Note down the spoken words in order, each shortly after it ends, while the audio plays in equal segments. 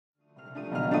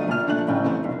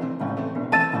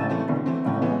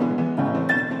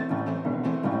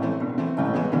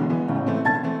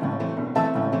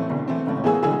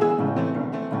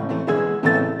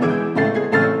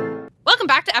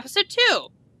episode 2.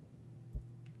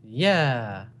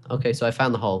 Yeah. Okay, so I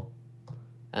found the hole.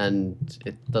 And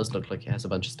it does look like it has a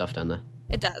bunch of stuff down there.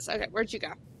 It does. Okay, where'd you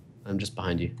go? I'm just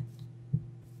behind you.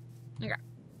 Okay.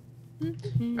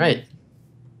 Right.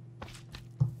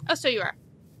 Oh, so you are.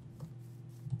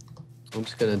 I'm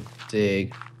just gonna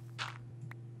dig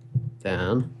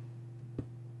down.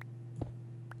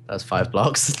 That's 5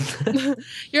 blocks.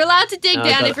 You're allowed to dig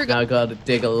down if you're now I gotta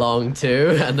dig along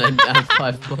too, and then down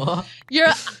 5 more. You're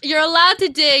allowed to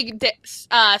dig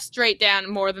straight down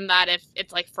more than that if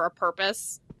it's like for a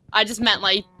purpose. I just meant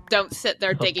like don't sit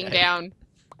there digging down.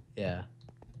 Yeah.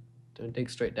 Don't dig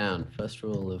straight down. First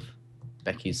rule of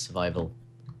Becky's survival.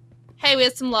 Hey, we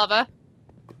have some lava.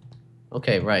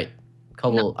 Okay, right.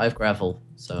 Cobble. No. I have gravel,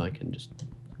 so I can just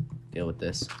deal with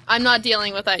this. I'm not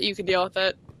dealing with that. You can deal with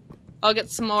it. I'll get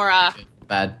some more.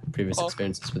 Bad previous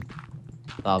experiences with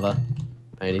lava,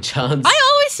 by any chance? I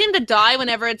always seem to die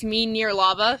whenever it's me near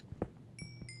lava.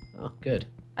 Oh, good.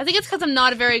 I think it's because I'm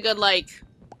not a very good like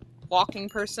walking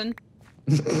person.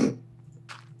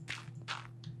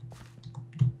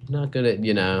 Not good at,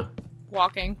 you know,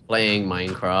 walking. Playing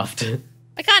Minecraft.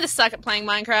 I kind of suck at playing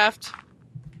Minecraft.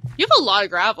 You have a lot of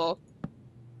gravel.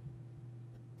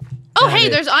 Oh, hey,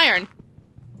 there's iron.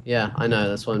 Yeah, I know.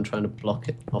 That's why I'm trying to block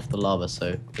it off the lava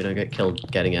so we don't get killed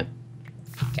getting it.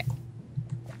 Okay.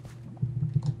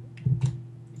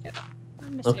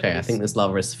 Okay, I think this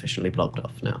lava is sufficiently blocked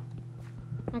off now.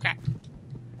 Okay.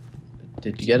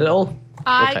 Did you get it all?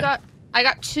 I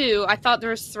got 2. I thought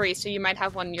there was 3, so you might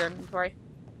have 1 in your inventory.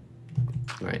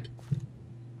 Right.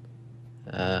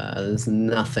 There's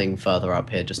nothing further up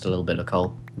here, just a little bit of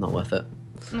coal. Not worth it.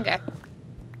 Okay.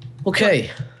 Okay.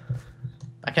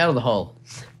 Back out of the hole.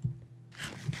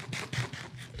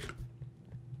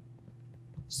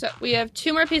 So we have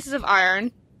 2 more pieces of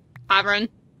iron. Iron.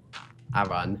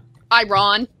 Iron.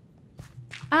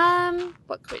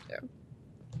 What can we do?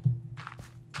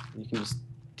 You can just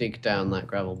dig down that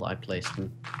gravel that I placed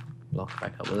and block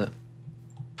back up with it.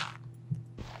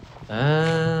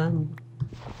 I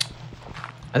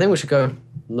think we should go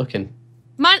looking.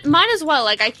 Mine as well.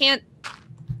 Like, I can't...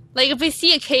 Like, if we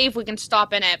see a cave, we can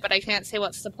stop in it, but I can't say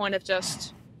what's the point of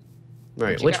just...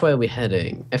 Right, which way are we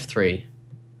heading? F3.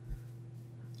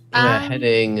 We're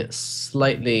heading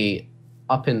slightly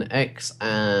up in X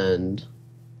and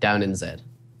down in Z.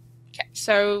 Okay,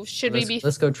 so should we be...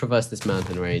 Let's go traverse this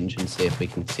mountain range and see if we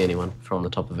can see anyone from the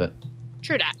top of it.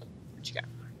 True that. Where'd you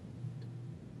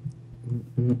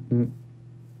go?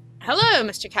 Hello,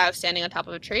 Mr. Cow standing on top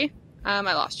of a tree. I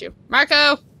lost you.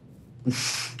 Marco!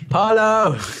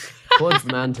 Paulo! Towards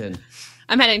the mountain.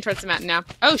 I'm heading towards the mountain now.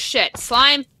 Oh shit,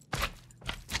 slime!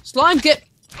 Slime, get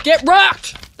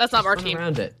wrecked! That's not our team.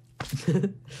 Around it.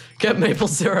 Get maple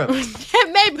syrup.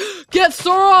 Get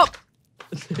syrup!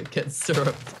 Get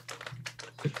syrup.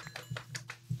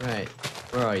 Right,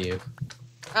 where are you?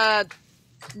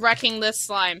 Wrecking this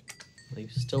slime. Are you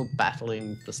still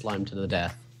battling the slime to the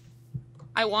death?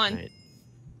 I won. Right.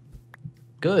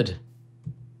 Good.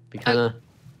 Be kinda...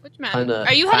 Which mountain?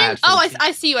 Are you heading? Oh,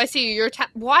 I see you. I see you. You're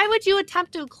why would you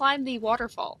attempt to climb the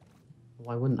waterfall?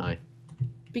 Why wouldn't I?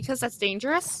 Because that's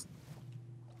dangerous.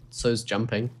 So's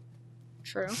jumping.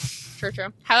 True.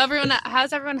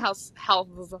 How's everyone else health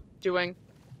doing?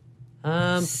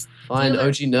 Fine.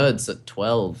 OG Nerds at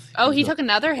 12. Oh, he took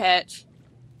another hit.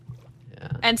 Yeah.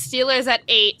 And Steeler's at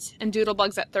 8, and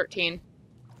Doodlebug's at 13.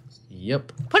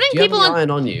 Yep. Putting Do you people have on.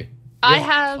 iron on you? I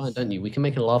have. Fine, don't you? We can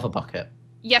make a lava bucket.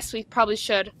 Yes, we probably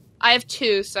should. I have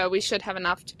 2, so we should have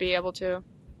enough to be able to.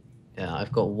 Yeah,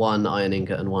 I've got 1 iron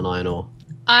ingot and 1 iron ore.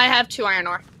 I have 2 iron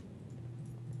ore.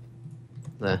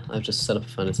 There, I've just set up a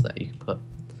furnace that you can put.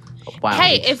 Oh, wow,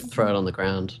 hey, throw it on the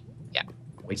ground. Yeah.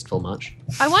 Wasteful much.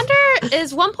 I wonder,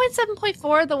 is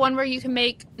 1.7.4 the one where you can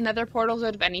make nether portals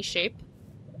out of any shape?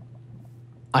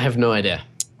 I have no idea.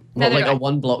 Not like a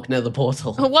 1-block nether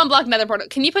portal. A 1-block nether portal.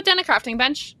 Can you put down a crafting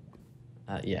bench?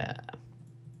 Yeah.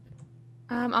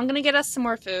 I'm gonna get us some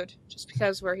more food, just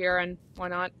because we're here and why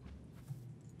not?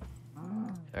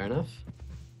 Fair enough.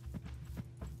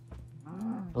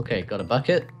 Okay, got a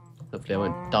bucket. Hopefully I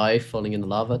won't die falling in the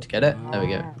lava to get it. There we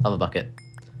go. Lava bucket.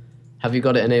 Have you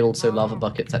got it enabled so lava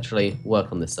buckets actually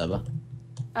work on this server?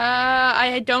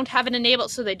 I don't have it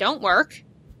enabled so they don't work.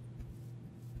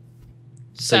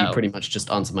 So you pretty much just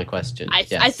answered my question.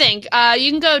 Yes. I think. You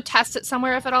can go test it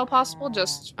somewhere if at all possible.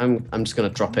 Just. I'm just gonna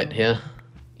drop it here.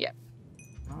 Yeah.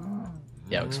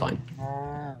 Yeah, it looks fine.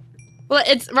 Well,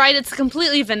 it's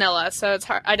completely vanilla, so it's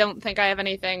hard. I don't think I have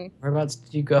anything. Whereabouts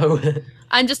did you go?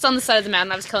 I'm just on the side of the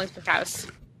mountain. I was killing some cows.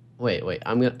 Wait.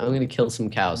 I'm gonna kill some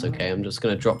cows. Okay, I'm just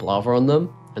gonna drop lava on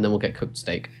them, and then we'll get cooked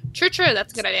steak. True.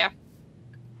 That's a good idea.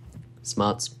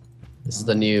 Smarts. This is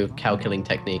the new cow killing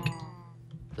technique.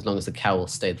 As long as the cow will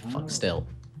stay the fuck still.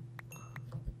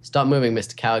 Stop moving,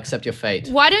 Mr. Cow. Accept your fate.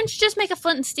 Why don't you just make a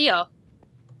flint and steel?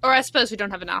 Or I suppose we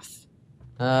don't have enough.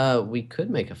 We could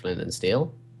make a flint and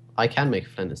steel. I can make a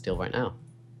flint and steel right now.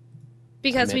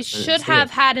 Because we should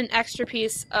have had an extra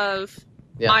piece of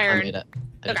iron. I made it.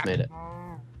 I just made it.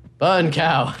 Burn,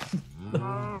 cow!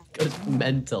 Goes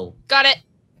mental. Got it.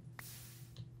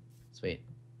 Sweet.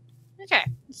 Okay.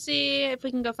 Let's see if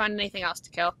we can go find anything else to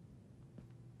kill.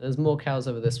 There's more cows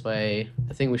over this way.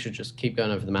 I think we should just keep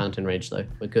going over the mountain range, though.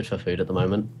 We're good for food at the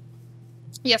moment.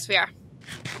 Yes, we are.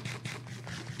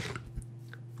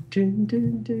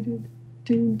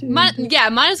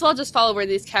 Might as well just follow where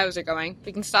these cows are going.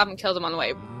 We can stop and kill them on the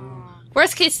way.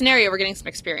 Worst case scenario, we're getting some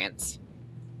experience.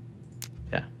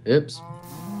 Yeah. Oops.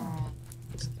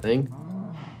 That's the thing.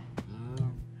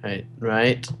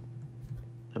 Right.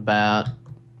 About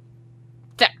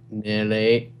there.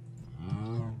 Nearly.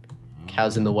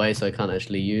 Cow's in the way, so I can't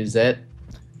actually use it.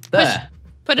 There.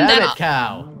 Put him down. Damn it,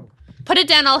 cow. Put it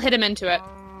down. I'll hit him into it.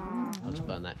 I'll just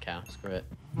burn that cow. Screw it.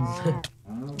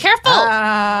 Careful!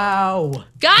 Ow!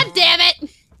 God damn it!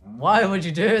 Why would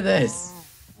you do this?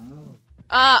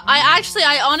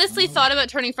 I honestly thought about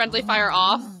turning friendly fire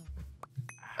off.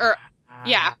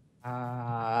 Yeah.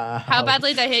 How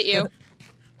badly did I hit you?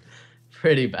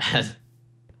 Pretty bad.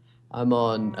 I'm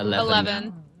on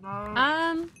 11.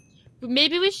 11.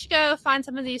 Maybe we should go find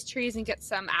some of these trees and get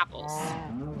some apples.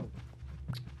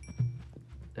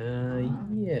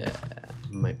 Yeah.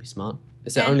 Might be smart.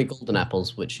 Is there only golden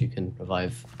apples which you can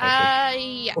revive?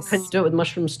 Yes. Or can you do it with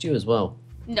mushroom stew as well?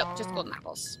 Nope, just golden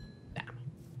apples. Damn.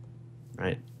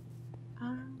 Right.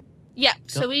 Yeah,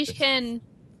 so we can...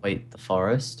 Wait, the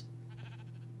forest?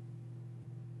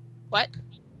 What?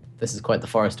 This is quite the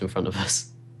forest in front of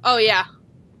us. Oh, yeah.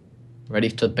 Ready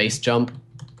to base jump?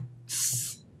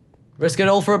 Risk it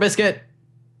all for a biscuit!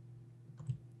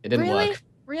 It didn't work.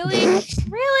 Really? Really?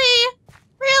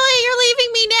 Really? You're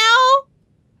leaving me now?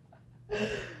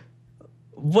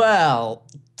 Well,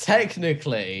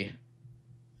 technically,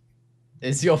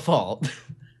 it's your fault.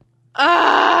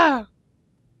 Ah!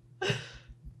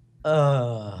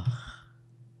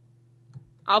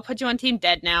 I'll put you on team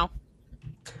dead now.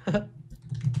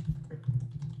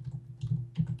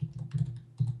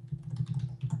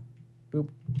 Boop.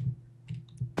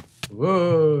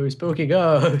 Whoa, spooky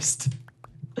ghost.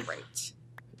 Great.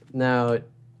 Now,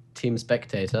 team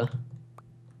spectator.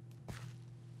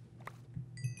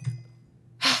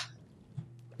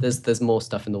 There's more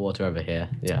stuff in the water over here.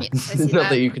 Yeah. Yes, I see Not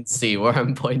that you can see where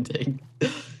I'm pointing.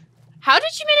 How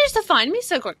did you manage to find me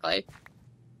so quickly?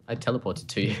 I teleported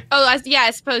to you. Oh, yeah, I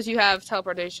suppose you have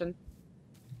teleportation.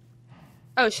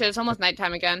 Oh shit, it's almost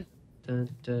nighttime again. Dun,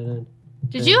 dun, dun,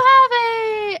 Did you have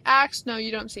a axe? No,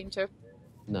 you don't seem to.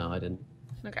 No, I didn't.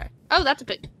 Okay. Oh, that's a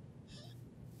bit...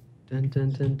 Dun,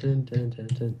 dun, dun, dun, dun, dun,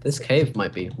 dun. This cave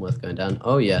might be worth going down.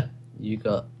 Oh yeah, you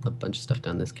got a bunch of stuff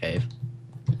down this cave.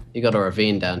 You got a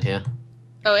ravine down here.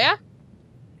 Oh yeah?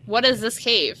 What is this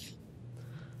cave?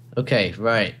 Okay,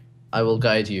 right. I will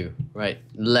guide you. Right,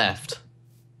 left.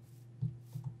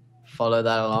 Follow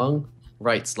that along.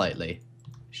 Right slightly.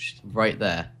 Right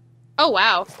there. Oh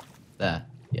wow. There.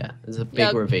 Yeah, there's a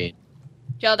big ravine.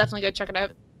 Yeah, I'll definitely go check it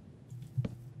out.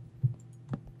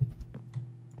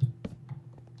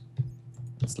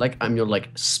 It's like I'm your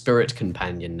spirit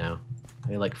companion now.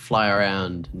 I fly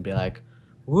around and be like,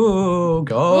 "Woo,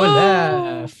 go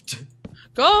left.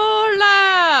 Go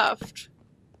left.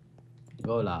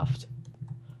 Go left."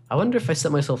 I wonder if I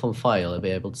set myself on fire, I'll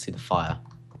be able to see the fire.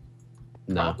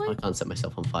 No, Probably. I can't set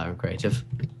myself on fire. I'm creative.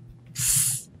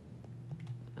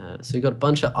 So you got a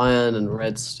bunch of iron and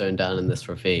redstone down in this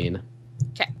ravine.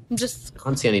 Okay, I'm just...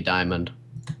 Can't see any diamond.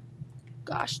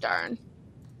 Gosh darn.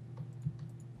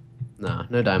 No,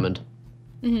 no diamond.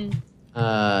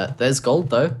 Mm-hmm. There's gold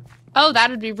though. Oh, that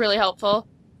would be really helpful.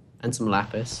 And some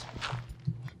lapis.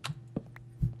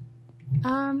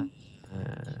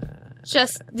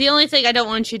 Just, the only thing I don't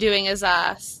want you doing is,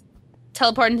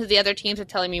 teleporting to the other teams and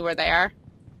telling me where they are.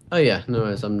 Oh yeah, no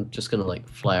worries. I'm just gonna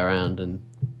fly around and...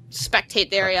 Spectate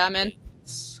the area I'm in.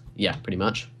 Yeah, pretty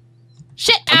much.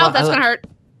 Shit! Ow, that's gonna hurt.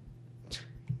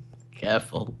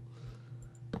 Careful.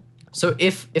 So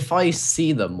if I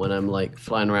see them when I'm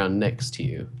flying around next to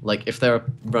you, if they're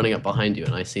running up behind you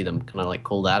and I see them, can I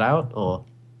call that out or?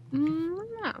 No.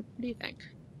 What do you think?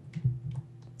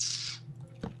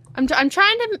 I'm trying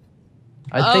to.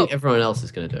 I think everyone else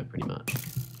is gonna do it pretty much.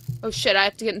 Oh shit! I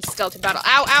have to get into skeleton battle.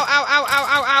 Ow! Ow! Ow! Ow! Ow!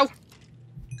 Ow! Ow!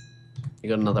 You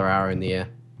got another hour in the air.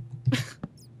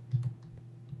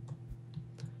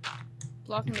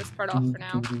 Blocking this part off for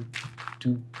now.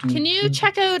 Can you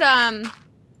check out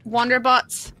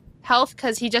Wanderbot's health?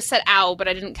 Because he just said ow, but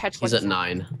I didn't catch what he's at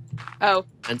 9. Oh.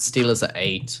 And Steeler's at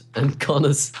 8. And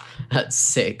Connor's at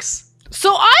 6.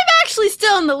 So I'm actually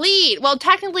still in the lead. Well,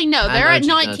 technically, no. They're at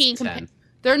 19.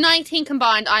 They're 19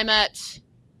 combined. I'm at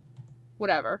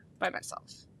whatever by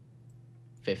myself.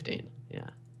 15. Yeah.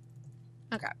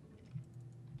 Okay.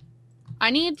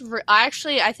 I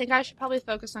think I should probably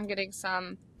focus on getting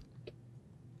some.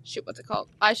 Shoot, what's it called?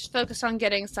 I should focus on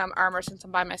getting some armor since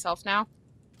I'm by myself now.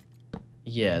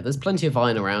 Yeah, there's plenty of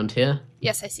iron around here.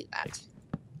 Yes, I see that.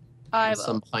 There's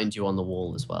some behind you on the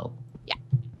wall as well. Yeah.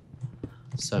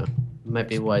 So, might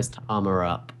be wise to armor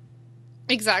up.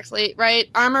 Exactly, right?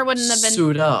 Armor wouldn't have been...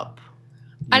 Suit up.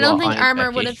 I don't think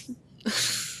armor would have...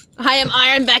 I am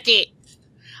Iron Becky.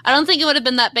 I don't think it would have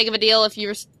been that big of a deal if you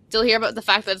were still here about the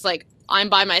fact that it's like, I'm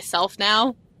by myself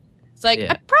now. It's like,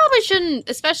 yeah. I probably shouldn't,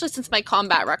 especially since my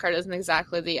combat record isn't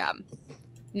exactly the,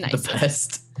 nicest. The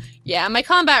best. Yeah, my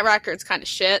combat record's kind of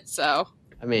shit, so...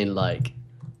 I mean, like,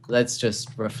 let's just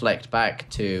reflect back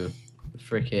to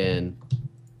freaking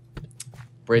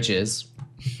Bridges,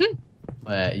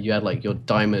 where you had, like, your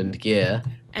diamond gear,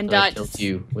 and I killed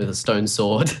you with a stone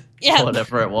sword, yeah.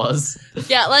 Whatever it was.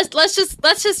 Yeah, let's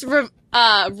just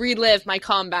relive my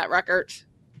combat record.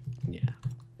 Yeah,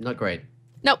 not great.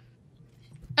 Nope.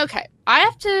 Okay, I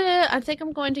think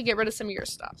I'm going to get rid of some of your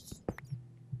stuff.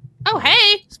 Oh,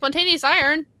 hey! Spontaneous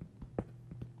iron!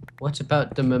 What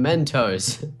about the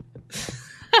mementos?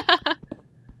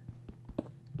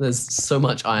 There's so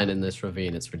much iron in this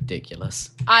ravine, it's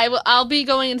ridiculous. I'll be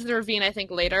going into the ravine, I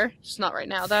think, later. Just not right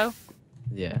now, though.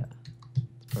 Yeah.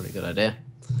 Probably a good idea.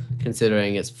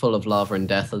 Considering it's full of lava and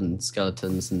death and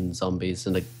skeletons and zombies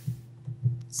and a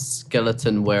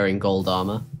skeleton wearing gold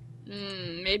armor.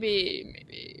 Maybe.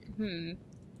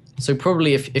 So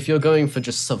probably if you're going for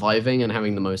just surviving and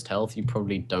having the most health, you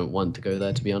probably don't want to go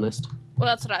there, to be honest. Well,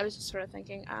 that's what I was just sort of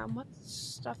thinking. What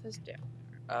stuff is down?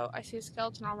 Oh, I see a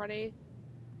skeleton already.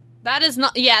 That is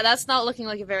not... Yeah, that's not looking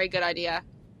like a very good idea.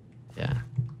 Yeah.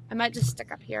 I might just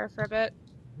stick up here for a bit.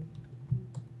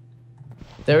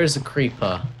 There is a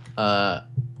creeper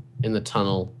in the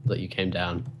tunnel that you came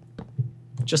down.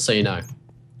 Just so you know.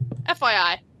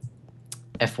 FYI.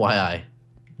 FYI.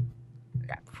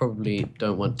 Okay. Probably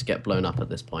don't want to get blown up at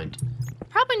this point.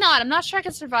 Probably not. I'm not sure I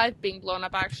can survive being blown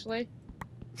up, actually.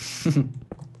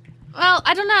 Well,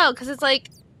 I don't know, because it's like...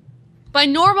 By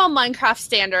normal Minecraft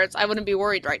standards, I wouldn't be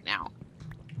worried right now.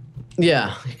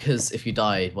 Yeah, because if you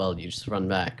die, well, you just run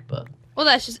back, but... Well,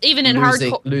 that's just... Even in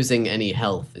hardcore... Losing any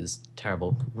health is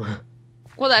terrible.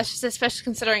 Well, that's just especially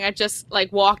considering I just,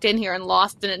 like, walked in here and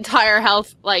lost an entire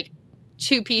health, like,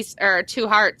 2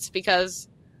 hearts, because...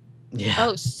 Yeah.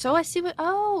 Oh, so I see what...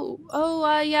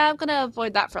 yeah, I'm gonna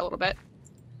avoid that for a little bit.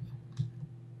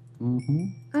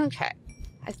 Okay.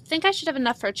 I think I should have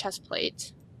enough for a chest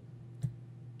plate.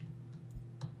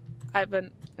 Okay.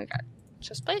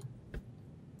 Chest plate.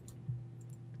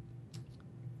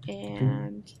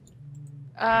 And...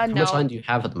 no. How much iron do you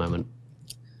have at the moment?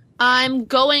 I'm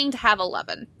going to have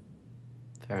 11.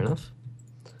 Fair enough.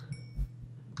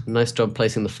 Nice job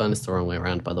placing the furnace the wrong way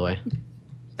around, by the way.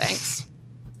 Thanks.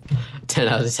 10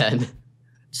 out of 10.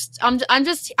 I'm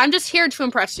just here to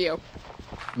impress you.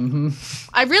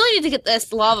 I really need to get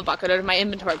this lava bucket out of my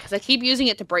inventory because I keep using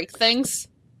it to break things.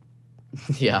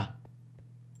 Yeah.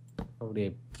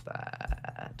 Probably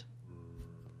bad.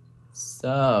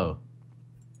 So.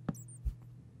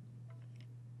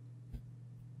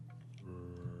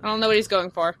 I don't know what he's going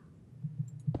for.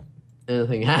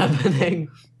 Anything happening?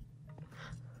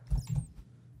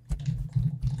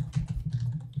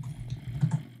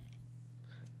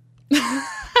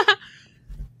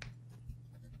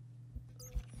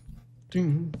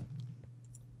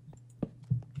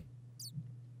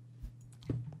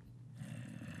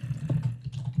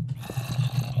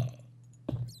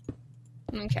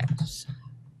 Okay.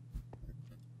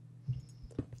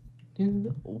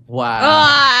 Wow.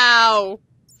 Wow.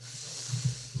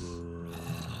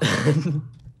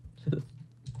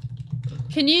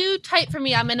 Can you type for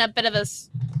me? I'm in a bit of a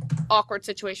awkward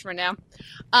situation right now.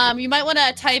 You might want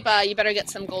to type, you better get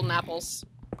some golden apples.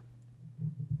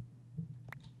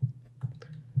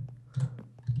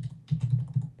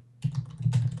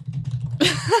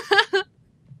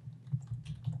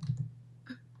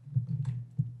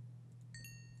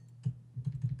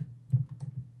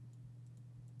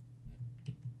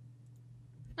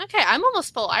 Okay, I'm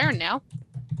almost full iron now.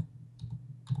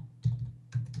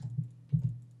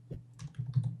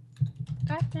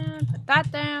 That down, put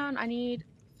that down. I need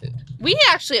food. We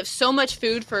actually have so much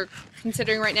food for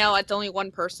considering right now it's only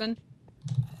one person.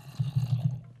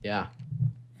 Yeah.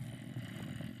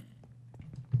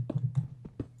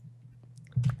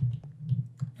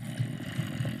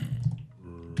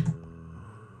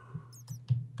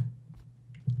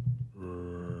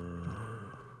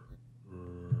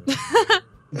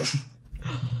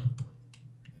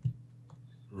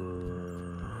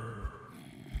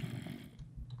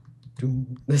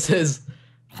 This is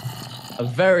a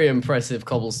very impressive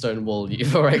cobblestone wall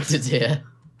you've erected here.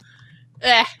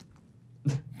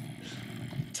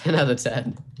 10 out of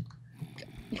 10.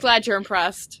 I'm glad you're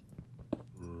impressed.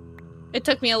 It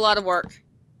took me a lot of work.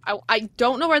 I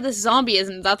don't know where this zombie is,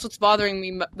 and that's what's bothering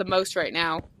me the most right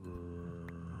now.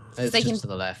 It's just to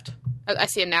the left. I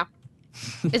see him now.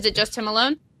 Is it just him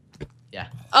alone? Yeah.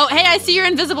 Oh, hey, I see your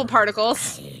invisible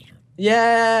particles.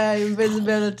 Yeah,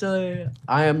 invisibility.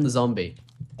 I am the zombie.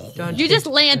 You just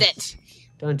land it.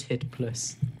 Don't hit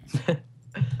plus.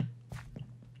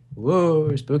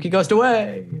 Whoa, spooky ghost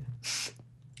away.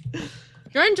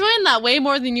 You're enjoying that way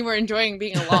more than you were enjoying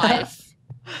being alive.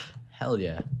 Hell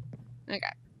yeah.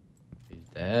 Okay.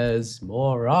 There's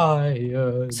more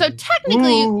iron. So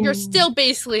technically, you're still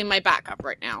basically my backup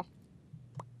right now.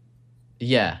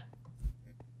 Yeah.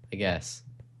 I guess.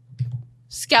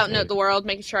 Scouting out the world,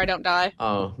 making sure I don't die.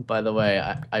 Oh, by the way,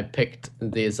 I picked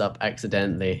these up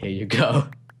accidentally. Here you go.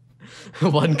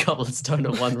 1 cobblestone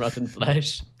and 1 rotten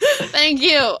flesh. Thank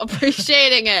you.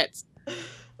 Appreciating it.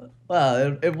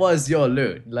 Well, it was your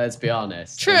loot, let's be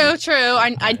honest. True, true.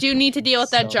 I do need to deal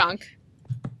with that junk.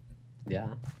 Yeah.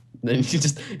 Then you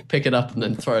just pick it up and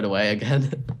then throw it away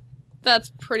again.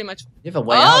 That's pretty much... You have a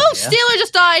way out here. Steeler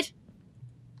just died!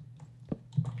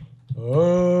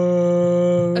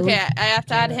 Oh. Okay, I have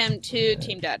to add him to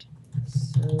Team Dead.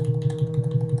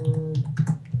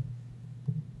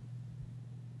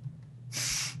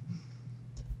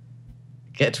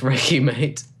 Get Ricky,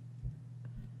 mate.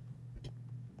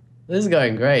 This is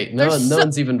going great. No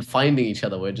one's even finding each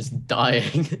other. We're just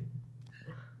dying.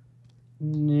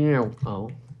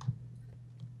 Oh.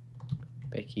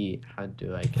 Becky, how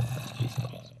do I get these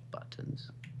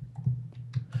buttons?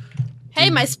 Hey,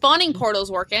 my spawning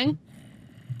portal's working.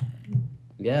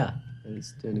 Yeah,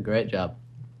 it's doing a great job.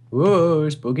 Whoa,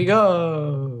 spooky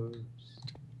ghost.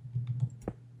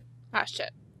 Ah, shit.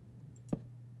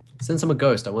 Since I'm a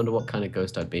ghost, I wonder what kind of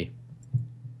ghost I'd be.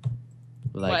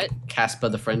 Like what? Casper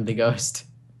the Friendly Ghost.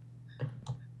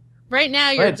 Right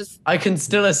now, you're just... I can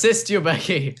still assist you,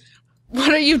 Becky.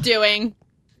 What are you doing?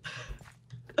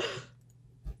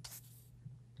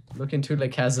 Look into the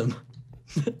chasm.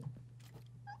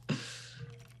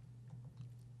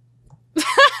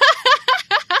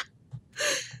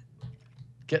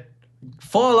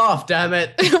 Fall off, damn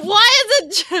it! Why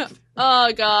is it?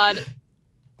 Oh god!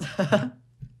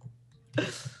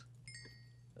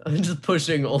 I'm just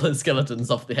pushing all the skeletons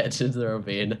off the edge into the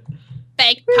ravine.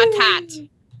 Baked patat.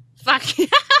 Fuck.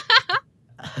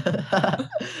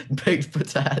 Baked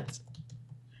patat.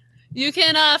 You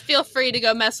can feel free to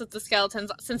go mess with the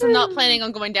skeletons. Since I'm not planning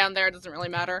on going down there, it doesn't really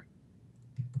matter.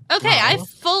 Okay, I have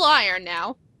full iron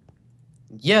now.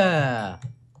 Yeah.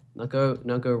 Now go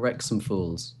wreck some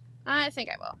fools. I think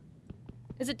I will.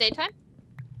 Is it daytime?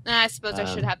 I suppose I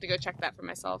should have to go check that for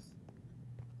myself.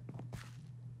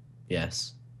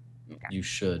 Yes. Okay. You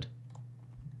should.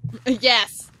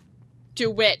 Yes.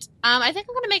 Do it. I think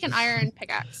I'm gonna make an iron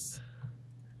pickaxe.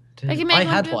 I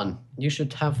had one. You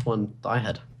should have one that I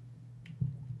had.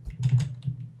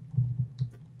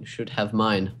 You should have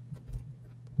mine.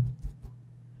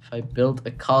 If I build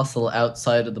a castle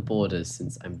outside of the borders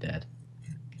since I'm dead.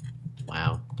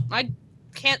 Wow. I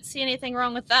can't see anything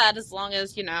wrong with that as long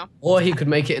as, you know. Or he could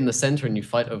make it in the center and you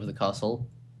fight over the castle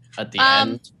at the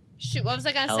end. Shoot, what was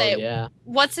I gonna say? Yeah.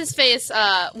 What's his face?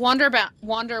 Wander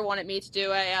wanted me to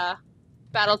do a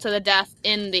battle to the death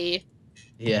in the...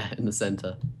 Yeah, in the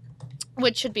center.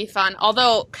 Which should be fun.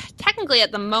 Although, technically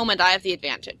at the moment I have the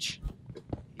advantage.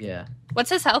 Yeah. What's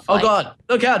his health like? Oh god!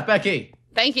 Look out, Becky!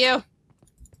 Thank you.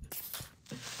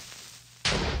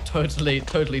 Totally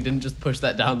didn't just push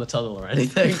that down the tunnel or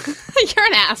anything. You're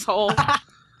an asshole.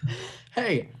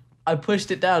 Hey, I pushed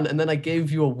it down and then I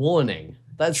gave you a warning.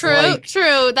 That's true.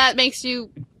 True. That makes you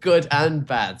good and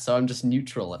bad. So I'm just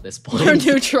neutral at this point. You're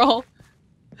neutral.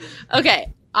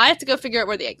 Okay, I have to go figure out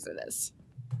where the exit is.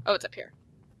 Oh, it's up here.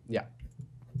 Yeah.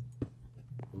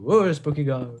 Whoa, spooky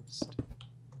ghost.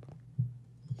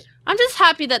 I'm just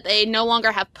happy that they no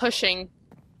longer have pushing.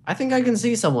 I think I can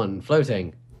see someone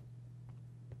floating.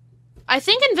 I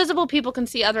think invisible people can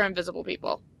see other invisible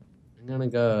people. I'm gonna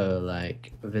go,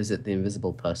 like, visit the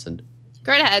invisible person.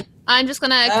 Go right ahead. I'm just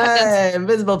gonna cut down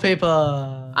invisible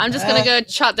people! I'm just gonna go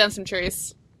chop down some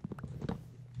trees.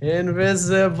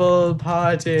 Invisible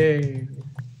party!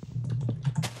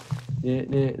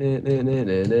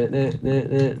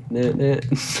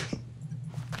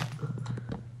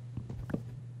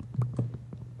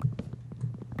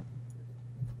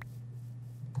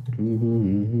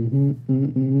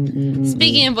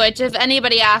 Speaking of which, if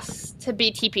anybody asks to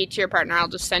be TP to your partner, I'll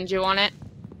just send you on it.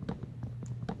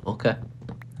 Okay.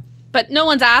 But no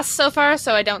one's asked so far,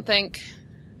 so I don't think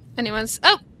anyone's...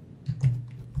 Oh!